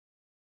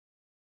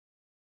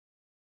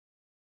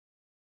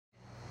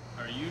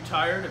you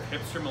tired of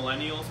hipster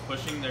millennials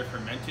pushing their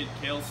fermented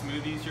kale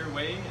smoothies your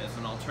way as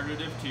an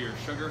alternative to your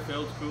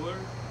sugar-filled cooler?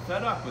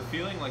 Fed up with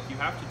feeling like you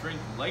have to drink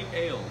light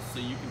ales so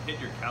you can hit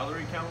your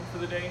calorie count for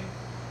the day?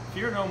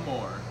 Fear no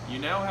more. You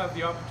now have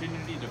the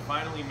opportunity to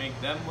finally make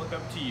them look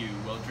up to you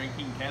while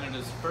drinking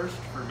Canada's first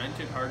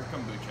fermented hard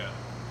kombucha.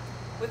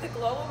 With a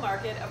global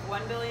market of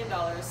 $1 billion,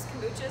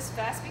 kombucha is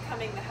fast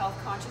becoming the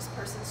health-conscious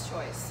person's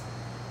choice.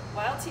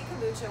 Wild Tea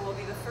Kombucha will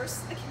be the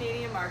first in the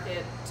Canadian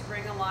market to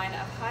bring a line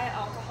of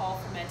high-alcohol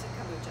fermented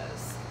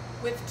kombuchas.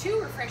 With 2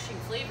 refreshing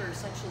flavors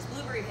such as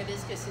blueberry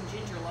hibiscus and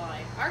ginger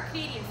lime, our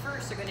Canadian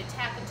firsts are going to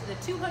tap into the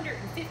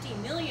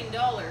 $250 million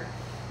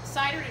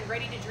cider and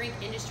ready-to-drink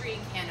industry in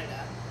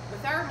Canada.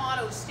 With our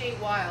motto, Stay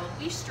Wild,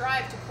 we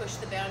strive to push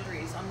the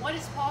boundaries on what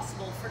is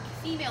possible for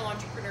female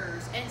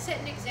entrepreneurs and set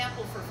an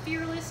example for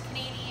fearless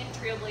Canadian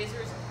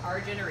trailblazers of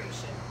our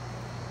generation.